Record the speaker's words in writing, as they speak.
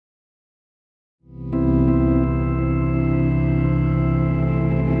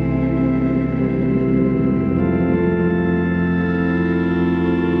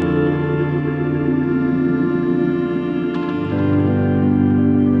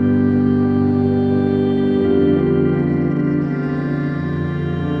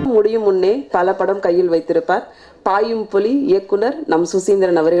முடியும் முன்னே பல படம் கையில் வைத்திருப்பார். பாயும் புலி இயக்குனர் நம்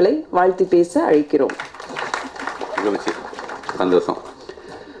சுசீந்திரன் அவர்களை வாழ்த்தி பேச அழைக்கிறோம். சந்தோஷம்.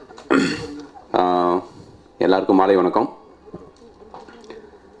 எல்லாருக்கும் மாலை வணக்கம்.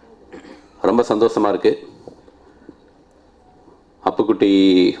 ரொம்ப சந்தோஷமாக இருக்குது. அப்புக்குட்டி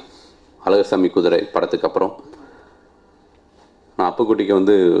அழகசாமி குதிரை படத்துக்கு அப்புறம் நான் அப்புக்குட்டிக்கு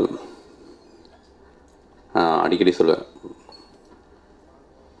வந்து அடிக்கடி சொல்லுவேன்,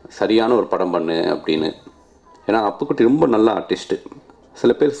 சரியான ஒரு படம் பண்ணு அப்படின்னு. ஏன்னா அப்புக்குட்டி ரொம்ப நல்ல ஆர்டிஸ்ட்டு.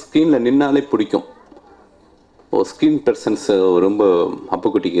 சில பேர் ஸ்க்ரீனில் நின்னாலே பிடிக்கும். ஸ்க்ரீன் பர்சன்ஸ் ரொம்ப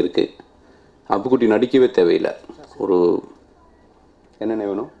அப்புக்குட்டிக்கு இருக்குது. அப்புக்குட்டி நடிக்கவே தேவையில்லை. ஒரு என்னென்ன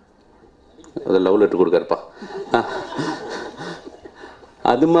வேணும், அது லவ் லெட்டர் கொடுக்காருப்பா,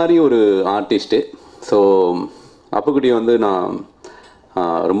 அது மாதிரி ஒரு ஆர்டிஸ்ட்டு. ஸோ அப்புக்குட்டியை வந்து நான்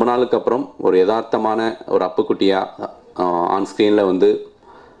ரொம்ப நாளுக்கு அப்புறம் ஒரு யதார்த்தமான ஒரு அப்புக்குட்டியாக ஆன் ஸ்க்ரீனில் வந்து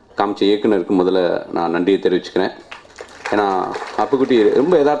காமிச்ச இயக்குனருக்கு முதல்ல நான் நன்றியை தெரிவிச்சுக்கிறேன். ஏன்னா அப்புக்குட்டி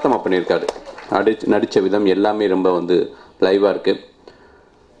ரொம்ப யதார்த்தமாக பண்ணியிருக்காரு. நடித்த விதம் எல்லாமே ரொம்ப வந்து லைவாக இருக்குது.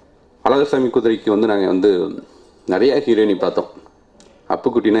 அழகசாமி குதிரைக்கு வந்து நாங்கள் வந்து நிறையா ஹீரோயினி பார்த்தோம்.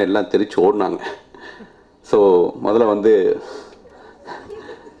 அப்புக்குட்டினா எல்லாம் தெரிச்சு ஓடினாங்க. ஸோ முதல்ல வந்து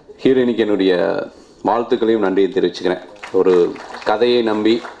ஹீரோயினிக்கு என்னுடைய வாழ்த்துக்களையும் நன்றியை தெரிவிச்சுக்கிறேன். ஒரு கதையை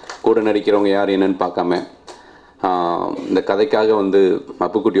நம்பி கூட நடிக்கிறவங்க யார் என்னன்னு பார்க்காம இந்த கதைக்காக வந்து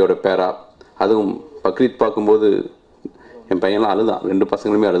அப்புக்குட்டியோட பேரா, அதுவும் பக்ரீத் பார்க்கும்போது என் பையன்லாம் அழுதான், 2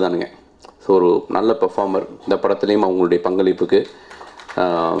 பசங்களுமே அழுதானுங்க. ஸோ ஒரு நல்ல பெர்ஃபார்மர். இந்த படத்துலேயும் அவங்களுடைய பங்களிப்புக்கு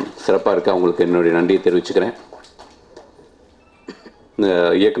சிறப்பாக இருக்குது. அவங்களுக்கு என்னுடைய நன்றியை தெரிவிச்சுக்கிறேன். இந்த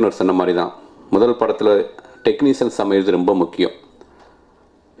இயக்குனர் சொன்ன மாதிரி தான், முதல் படத்தில் டெக்னீஷியன்ஸ் அமைகிறது ரொம்ப முக்கியம்.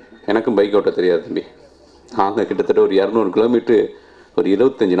 எனக்கும் பைக் ஓட்ட தெரியாது தம்பி. நாங்கள் கிட்டத்தட்ட ஒரு 200 கிலோமீட்ரு ஒரு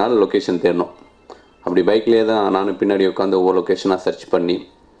 25 நாள் லொக்கேஷன் தேடணும். அப்படி பைக்லேயே தான் நானும் பின்னாடி உட்காந்து ஒவ்வொரு லொக்கேஷனாக சர்ச் பண்ணி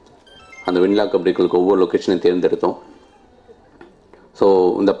அந்த வெண்ணிலா கபடிகளுக்கு ஒவ்வொரு லொக்கேஷனையும் தேர்ந்தெடுத்தோம். ஸோ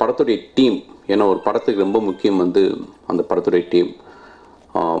இந்த படத்துடைய டீம், ஏன்னா ஒரு படத்துக்கு ரொம்ப முக்கியம் வந்து அந்த படத்துடைய டீம்.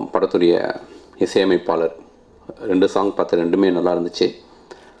 படத்துடைய இசையமைப்பாளர் 2 சாங் பார்த்து 2மே நல்லா இருந்துச்சு.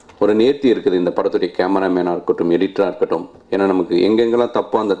 ஒரு நேர்த்தி இருக்குது இந்த படத்துடைய கேமராமேனாக இருக்கட்டும், எடிட்டராக இருக்கட்டும். ஏன்னா நமக்கு எங்கெங்கெல்லாம்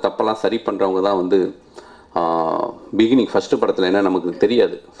தப்போ அந்த தப்பெல்லாம் சரி பண்ணுறவங்க தான் வந்து பிகினிங் ஃபஸ்ட்டு படத்தில் என்ன நமக்கு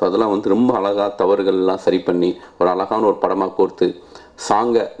தெரியாது. ஸோ அதெல்லாம் வந்து ரொம்ப அழகாக தவறுகள்லாம் சரி பண்ணி ஒரு அழகான ஒரு படமாக கோர்த்து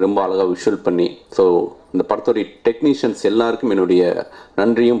சாங்கை ரொம்ப அழகாக விஷுவல் பண்ணி, ஸோ இந்த படத்துடைய டெக்னீஷியன்ஸ் எல்லாருக்கும் என்னுடைய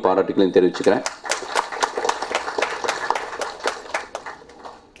நன்றியும் பாராட்டுகளையும் தெரிவிச்சுக்கிறேன்.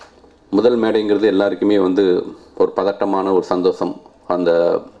 முதல் மேடைங்கிறது எல்லாருக்குமே வந்து ஒரு பதட்டமான ஒரு சந்தோஷம். அந்த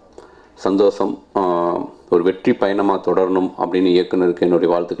சந்தோஷம் ஒரு வெற்றி பயணமாக தொடரணும் அப்படின்னு இயக்குனருக்கு என்னுடைய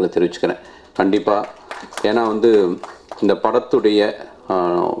வாழ்த்துக்களை தெரிவிச்சுக்கிறேன். கண்டிப்பாக. ஏன்னா வந்து இந்த படத்துடைய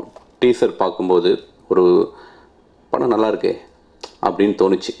டீசர் பார்க்கும்போது ஒரு படம் நல்லா இருக்கே அப்படின்னு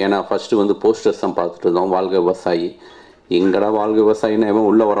தோணுச்சு. ஏன்னா ஃபஸ்ட்டு வந்து போஸ்டர்ஸ் தான் பார்த்துட்டு இருந்தோம். வாழ்க விவசாயி, எங்கடா வாழ்க விவசாயின்னு எவன்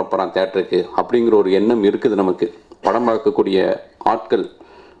உள்ளே வரப்போகிறான் தேட்டருக்கு அப்படிங்கிற ஒரு எண்ணம் இருக்குது நமக்கு. படம் பார்க்கக்கூடிய ஆட்கள்,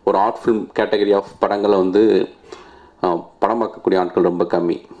 ஒரு ஆர்ட் ஃபிலிம் கேட்டகரி ஆஃப் படங்களை வந்து படம் பார்க்கக்கூடிய ஆட்கள் ரொம்ப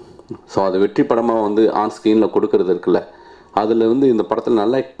கம்மி. ஸோ அது வெற்றி படமாக வந்து ஆன் ஸ்க்ரீனில் கொடுக்கறது இருக்குல்ல, அதில் வந்து இந்த படத்தில்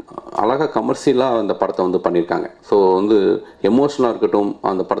நல்லா அழகாக கமர்ஷியலாக அந்த படத்தை வந்து பண்ணியிருக்காங்க. ஸோ வந்து எமோஷனலாக இருக்கட்டும்,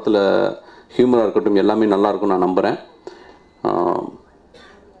 அந்த படத்தில் ஹியூமராக இருக்கட்டும், எல்லாமே நல்லாயிருக்கும் நான் நம்புகிறேன்.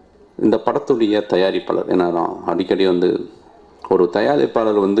 இந்த படத்துடைய தயாரிப்பாளர், ஏன்னா நான் அடிக்கடி வந்து ஒரு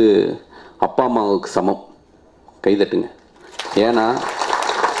தயாரிப்பாளர் வந்து அப்பா அம்மாவுக்கு சமம். கைதட்டுங்க. ஏன்னா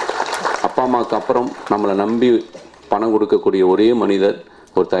அப்பா அம்மாவுக்கு அப்புறம் நம்மளை நம்பி பணம் கொடுக்கக்கூடிய ஒரே மனிதர்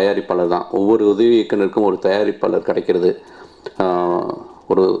ஒரு தயாரிப்பாளர் தான். ஒவ்வொரு உதவி இயக்குனருக்கும் ஒரு தயாரிப்பாளர் கிடைக்கிறது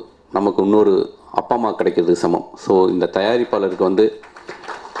ஒரு நமக்கு இன்னொரு அப்பா அம்மா கிடைக்கிறது சமம். ஸோ இந்த தயாரிப்பாளருக்கு வந்து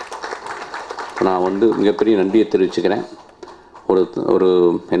நான் வந்து மிகப்பெரிய நன்றியை தெரிவிச்சுக்கிறேன். ஒரு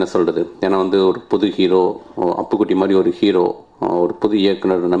என்ன சொல்கிறது, ஏன்னா வந்து ஒரு புது ஹீரோ, அப்புக்குட்டி மாதிரி ஒரு ஹீரோ, ஒரு புது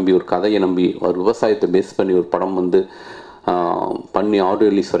இயக்குனர் நம்பி, ஒரு கதையை நம்பி, ஒரு விவசாயத்தை பேஸ் பண்ணி ஒரு படம் வந்து பண்ணி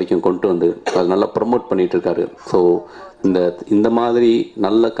ஆடியோ ரிலீஸ் வரைக்கும் கொண்டு வந்து அது நல்லா ப்ரமோட் பண்ணிகிட்ருக்காரு. ஸோ இந்த மாதிரி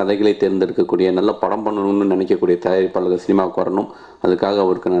நல்ல கதைகளை தேர்ந்தெடுக்கக்கூடிய, நல்ல படம் பண்ணணும்னு நினைக்கக்கூடிய தயாரிப்பாளர்கள் சினிமாவுக்கு வரணும். அதுக்காக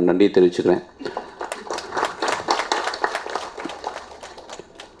அவருக்கு நான் நன்றியை தெரிவிச்சுக்கிறேன்.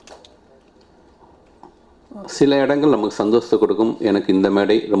 சில இடங்கள் நமக்கு சந்தோஷத்தை கொடுக்கும். எனக்கு இந்த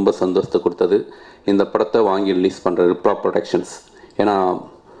மேடை ரொம்ப சந்தோஷத்தை கொடுத்தது. இந்த படத்தை வாங்கி ரிலீஸ் பண்ணுற ரிப்ரா ப்ரொடக்ஷன்ஸ். ஏன்னா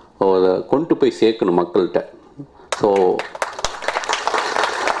அதை கொண்டு போய் சேர்க்கணும் மக்கள்கிட்ட. ஸோ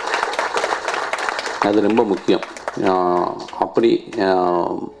அது ரொம்ப முக்கியம். அப்படி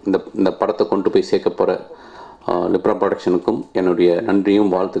இந்த படத்தை கொண்டு போய் சேர்க்க போகிற லிப்ரா ப்ரொடக்ஷனுக்கும் என்னுடைய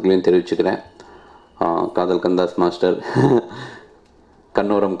நன்றியும் வாழ்த்துக்களையும் தெரிவிச்சுக்கிறேன். காதல் கந்தாஸ் மாஸ்டர்,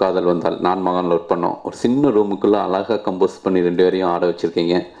 கண்ணோரம் காதல் வந்தால், நான் மகானில் ஒர்க் பண்ணோம். ஒரு சின்ன ரூமுக்குள்ளே அழகாக கம்போஸ் பண்ணி 2 பேரையும் ஆட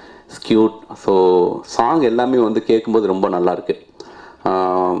வச்சுருக்கீங்க. ஸ்கியூட். ஸோ சாங் எல்லாமே வந்து கேட்கும்போது ரொம்ப நல்லாயிருக்கு.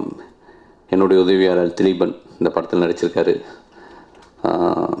 என்னுடைய உதவியாளர் திலீபன் இந்த படத்தில் நடிச்சிருக்காரு.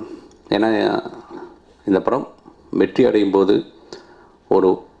 ஏன்னா இந்த படம் வெற்றி அடையும் போது ஒரு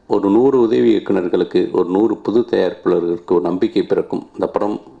 100 உதவி இயக்குநர்களுக்கு, ஒரு 100 புது தயாரிப்பாளர்களுக்கு ஒரு நம்பிக்கை பிறக்கும். இந்த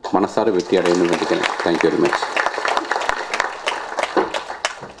படம் மனசார வெற்றி அடையணும்னு நினைக்கிறேன். Thank you very much.